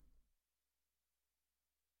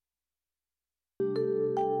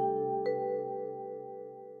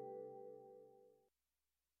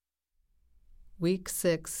Week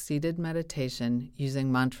 6 seated meditation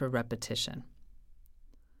using mantra repetition.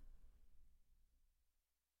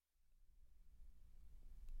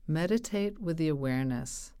 Meditate with the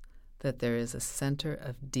awareness that there is a center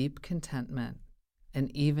of deep contentment and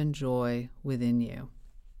even joy within you.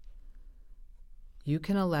 You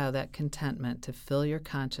can allow that contentment to fill your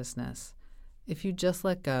consciousness if you just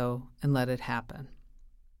let go and let it happen.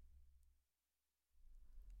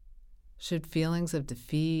 Should feelings of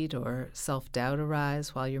defeat or self-doubt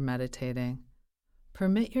arise while you're meditating,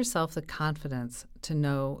 permit yourself the confidence to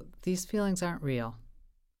know these feelings aren't real.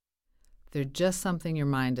 They're just something your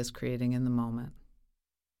mind is creating in the moment.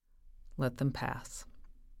 Let them pass.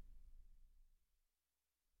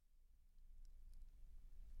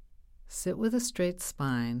 Sit with a straight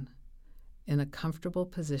spine in a comfortable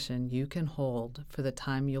position you can hold for the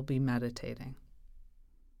time you'll be meditating.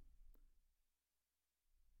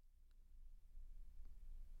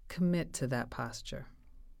 Commit to that posture.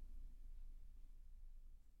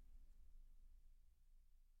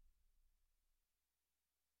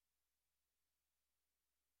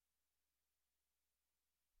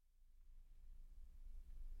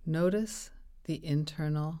 Notice the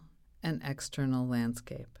internal and external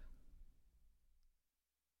landscape.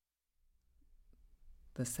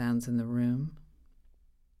 The sounds in the room.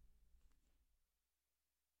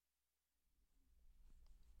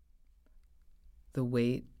 The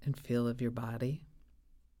weight and feel of your body.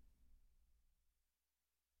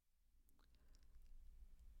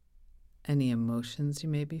 Any emotions you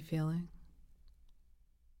may be feeling.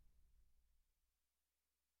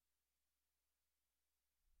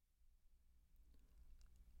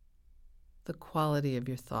 The quality of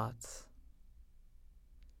your thoughts.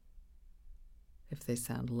 If they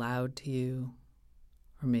sound loud to you,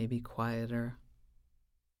 or maybe quieter.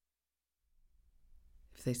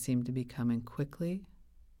 If they seem to be coming quickly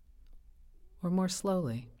or more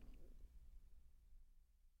slowly.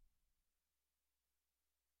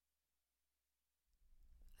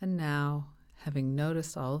 And now, having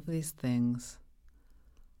noticed all of these things,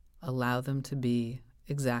 allow them to be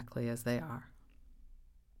exactly as they are.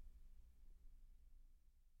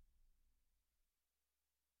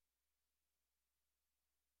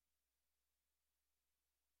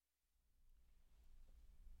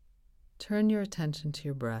 Turn your attention to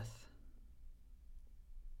your breath.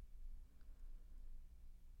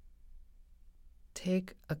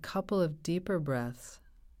 Take a couple of deeper breaths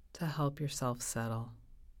to help yourself settle.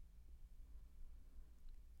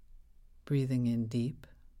 Breathing in deep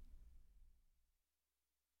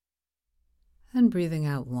and breathing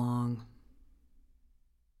out long.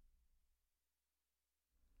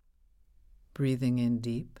 Breathing in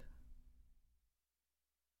deep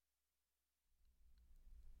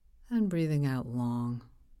and breathing out long.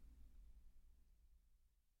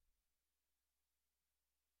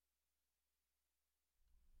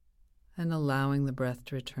 And allowing the breath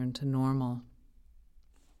to return to normal.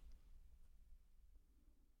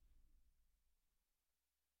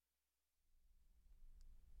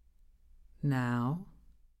 Now,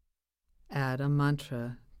 add a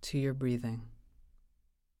mantra to your breathing.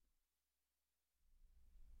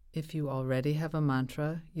 If you already have a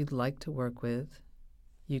mantra you'd like to work with,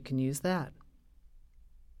 you can use that.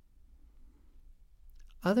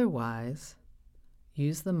 Otherwise,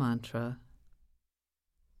 use the mantra,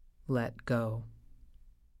 let go.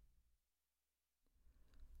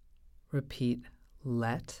 Repeat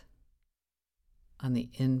let on the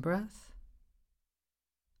in-breath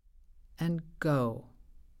and go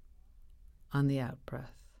on the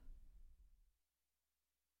out-breath.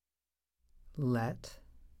 Let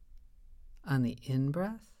on the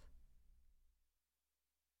in-breath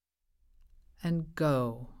and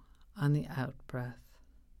go on the out-breath.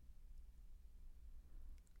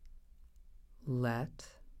 Let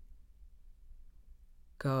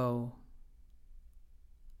go.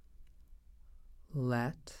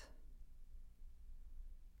 Let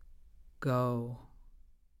go.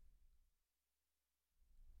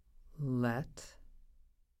 Let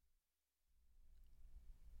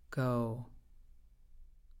go.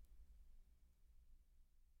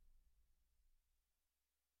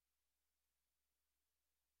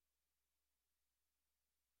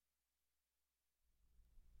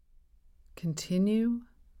 Continue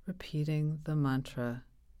repeating the mantra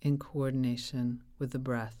in coordination with the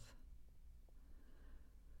breath.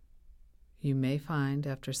 You may find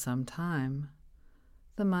after some time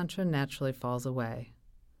the mantra naturally falls away,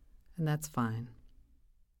 and that's fine.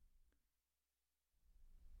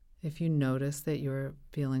 If you notice that you're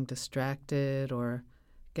feeling distracted or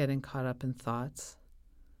getting caught up in thoughts,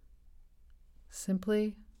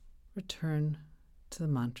 simply return to the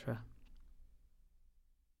mantra.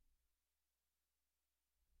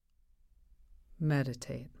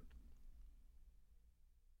 Meditate.